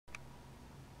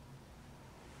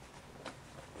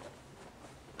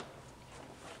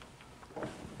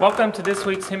Welcome to this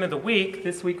week's Hymn of the Week.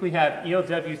 This week we have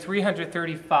ELW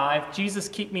 335, Jesus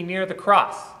Keep Me Near the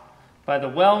Cross, by the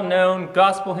well-known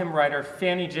gospel hymn writer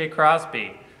Fanny J.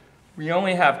 Crosby. We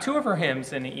only have two of her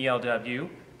hymns in the ELW,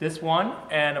 this one,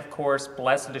 and of course,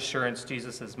 Blessed Assurance,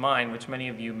 Jesus is Mine, which many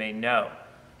of you may know.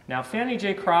 Now, Fanny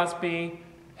J. Crosby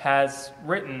has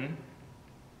written,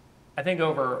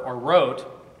 wrote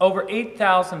over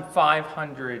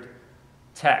 8,500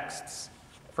 texts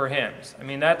for hymns. I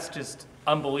mean, that's just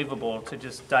unbelievable to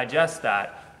just digest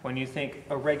that when you think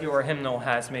a regular hymnal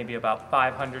has maybe about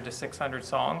 500 to 600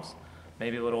 songs,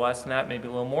 maybe a little less than that, maybe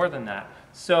a little more than that.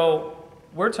 So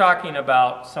we're talking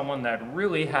about someone that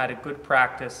really had a good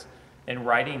practice in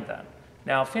writing them.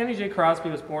 Now, Fanny J. Crosby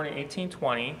was born in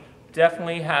 1820,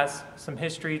 definitely has some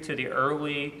history to the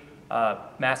early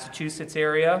Massachusetts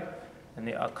area and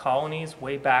the colonies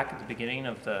way back at the beginning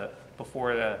of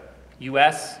before the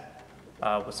U.S.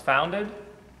 Was founded.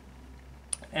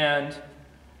 And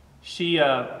she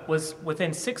was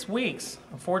within 6 weeks,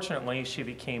 unfortunately, she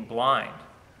became blind.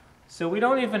 So we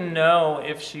don't even know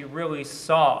if she really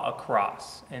saw a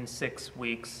cross in 6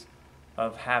 weeks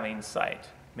of having sight.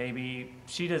 Maybe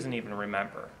she doesn't even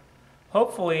remember.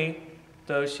 Hopefully,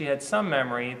 though, she had some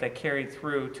memory that carried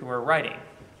through to her writing,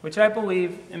 which I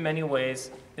believe in many ways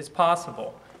is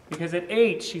possible. Because at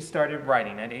 8, she started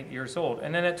writing, at 8 years old.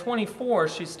 And then at 24,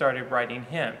 she started writing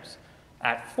hymns.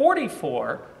 At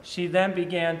 44, she then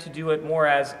began to do it more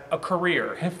as a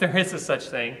career, if there is a such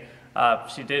thing.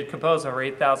 She did compose over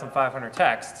 8,500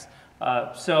 texts,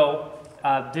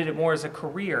 did it more as a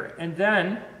career. And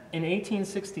then in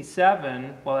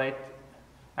 1867,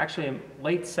 actually in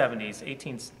late 70s,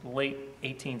 late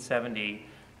 1870,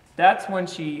 that's when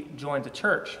she joined the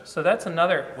church. So that's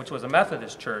another, which was a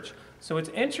Methodist church. So what's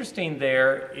interesting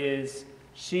there is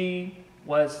she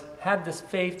had this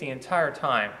faith the entire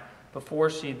time, before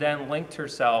she then linked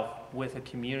herself with a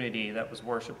community that was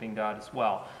worshiping God as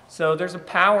well. So there's a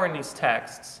power in these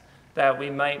texts that we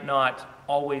might not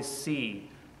always see.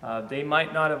 They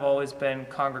might not have always been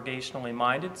congregationally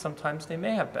minded. Sometimes they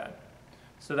may have been.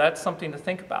 So that's something to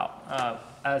think about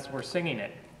as we're singing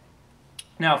it.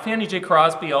 Now, Fanny J.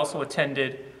 Crosby also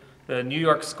attended the New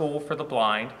York School for the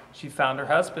Blind. She found her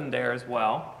husband there as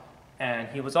well, and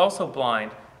he was also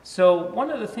blind. So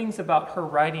one of the things about her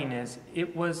writing is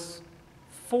it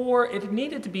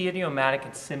needed to be idiomatic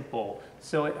and simple,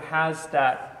 so it has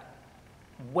that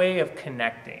way of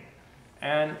connecting.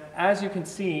 And as you can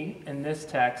see in this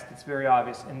text, it's very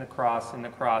obvious, in the cross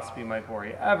be my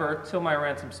glory ever, till my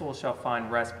ransomed soul shall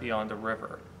find rest beyond the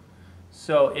river.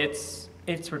 So it's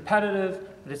repetitive,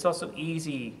 but it's also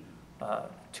easy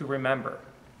to remember.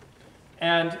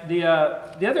 And the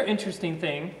other interesting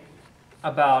thing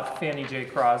about Fanny J.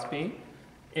 Crosby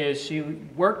is she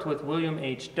worked with William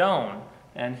H. Doane,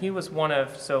 and he was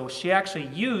so she actually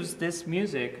used this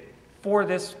music for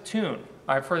this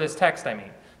for this text, I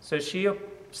mean. So she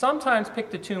sometimes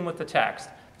picked a tune with the text.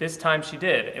 This time she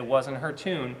did. It wasn't her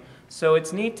tune. So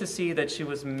it's neat to see that she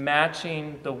was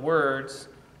matching the words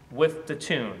with the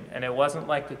tune, and it wasn't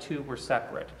like the two were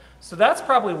separate. So that's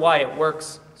probably why it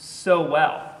works so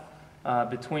well.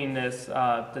 Between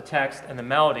the text and the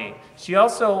melody. She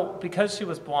also, because she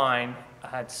was blind,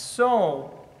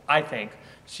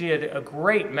 she had a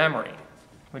great memory,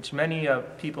 which many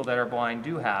people that are blind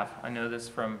do have. I know this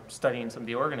from studying some of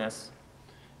the organists.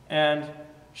 And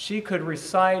she could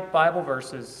recite Bible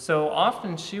verses. So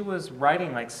often she was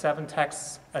writing like 7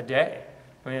 texts a day.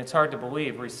 I mean, it's hard to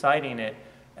believe, reciting it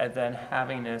and then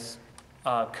having this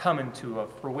come into a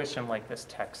fruition like this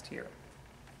text here.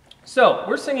 So,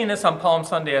 we're singing this on Palm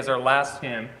Sunday as our last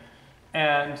hymn,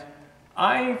 and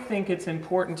I think it's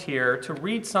important here to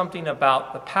read something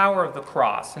about the power of the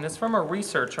cross. And it's from a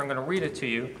researcher, I'm going to read it to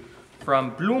you,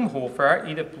 from Blumhofer,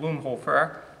 Edith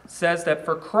Blumhofer, says that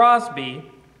for Crosby,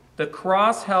 the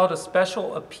cross held a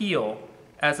special appeal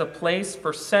as a place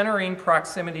for centering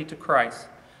proximity to Christ.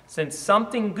 Since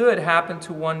something good happened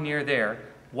to one near there,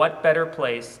 what better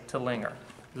place to linger?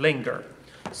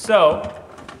 So,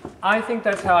 I think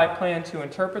that's how I plan to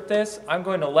interpret this. I'm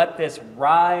going to let this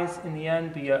rise in the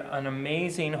end, be an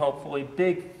amazing, hopefully,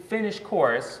 big finished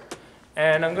chorus.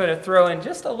 And I'm going to throw in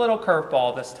just a little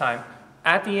curveball this time.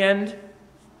 At the end,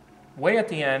 way at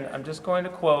the end, I'm just going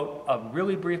to quote a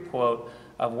really brief quote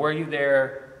of Were You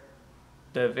There,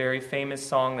 the very famous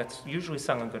song that's usually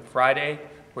sung on Good Friday,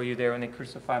 Were You There When They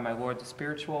Crucified My Lord, the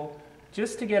spiritual,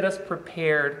 just to get us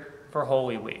prepared for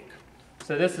Holy Week.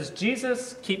 So this is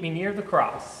Jesus, Keep Me Near the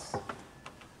Cross.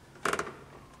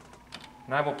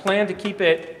 And I will plan to keep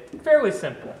it fairly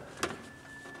simple.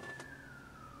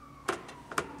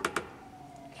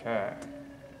 Okay.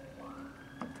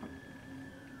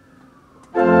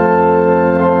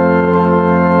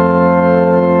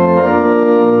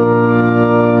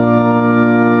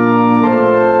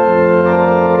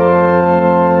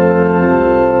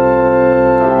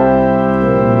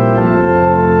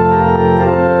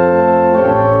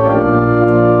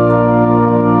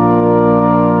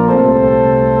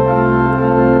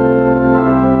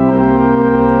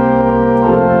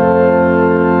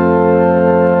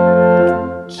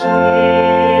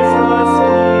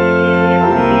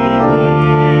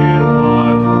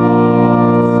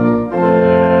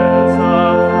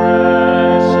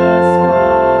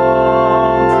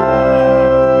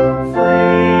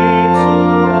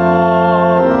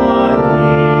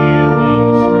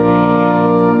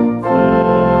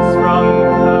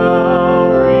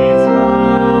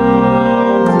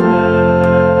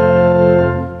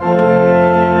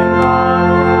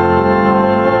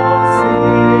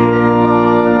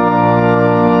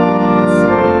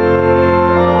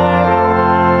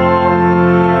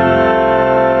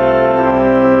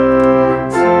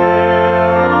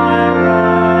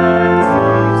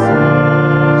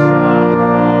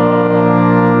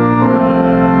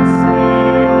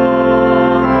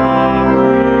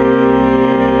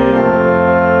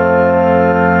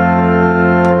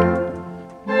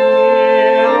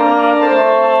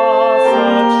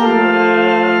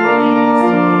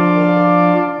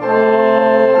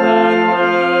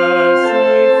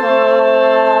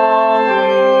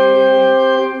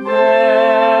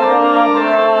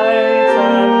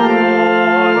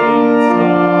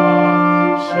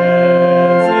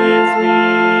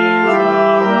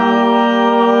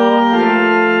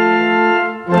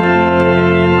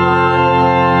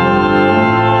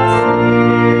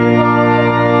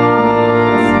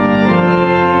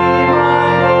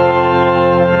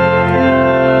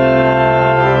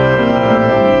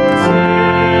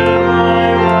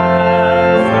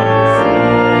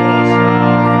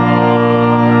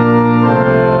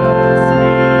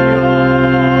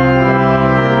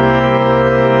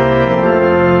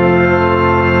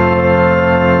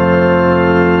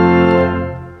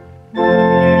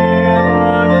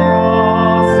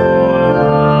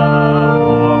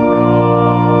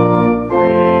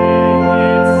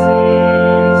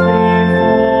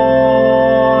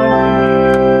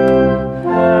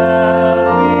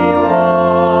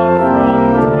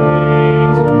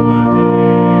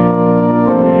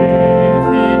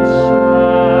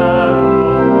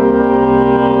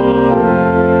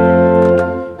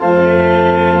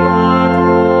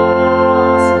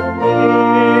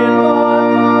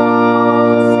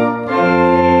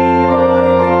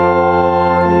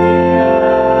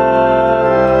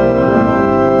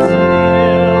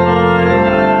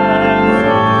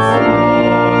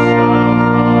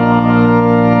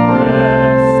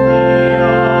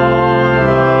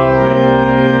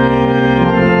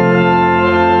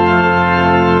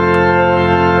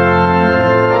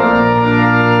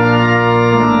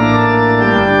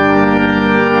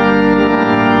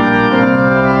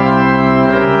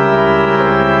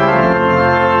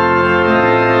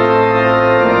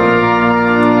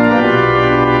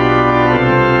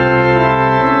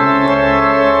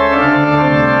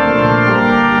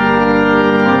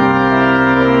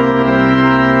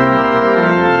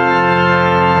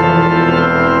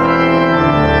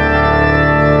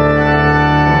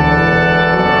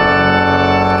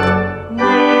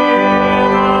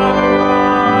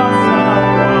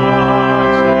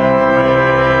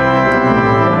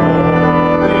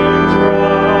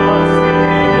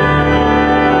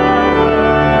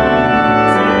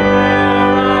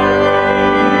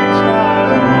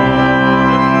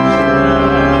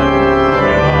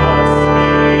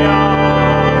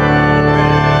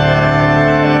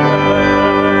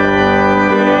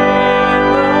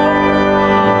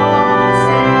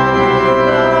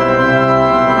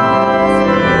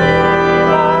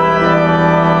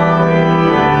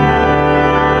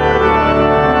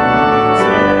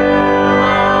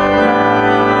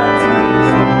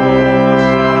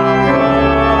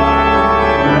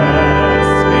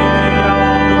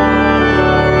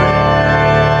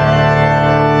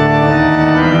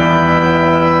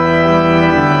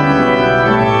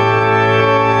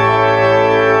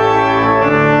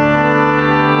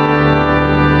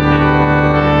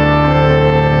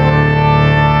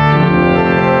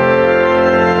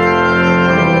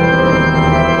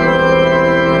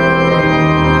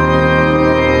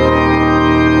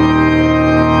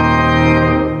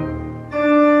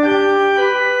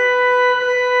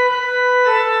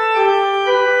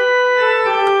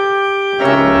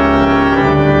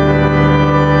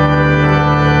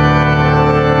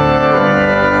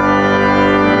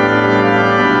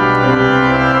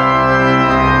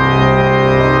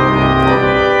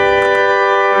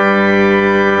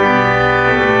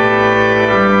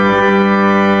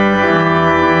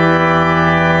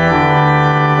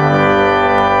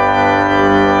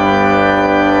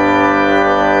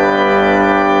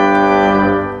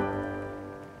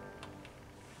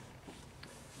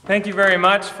 Thank you very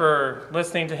much for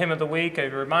listening to Hymn of the Week.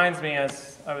 It reminds me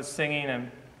as I was singing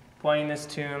and playing this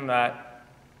tune that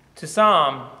to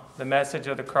some, the message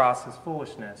of the cross is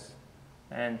foolishness,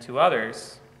 and to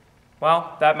others,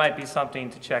 well, that might be something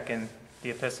to check in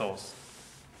the epistles.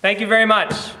 Thank you very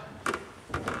much.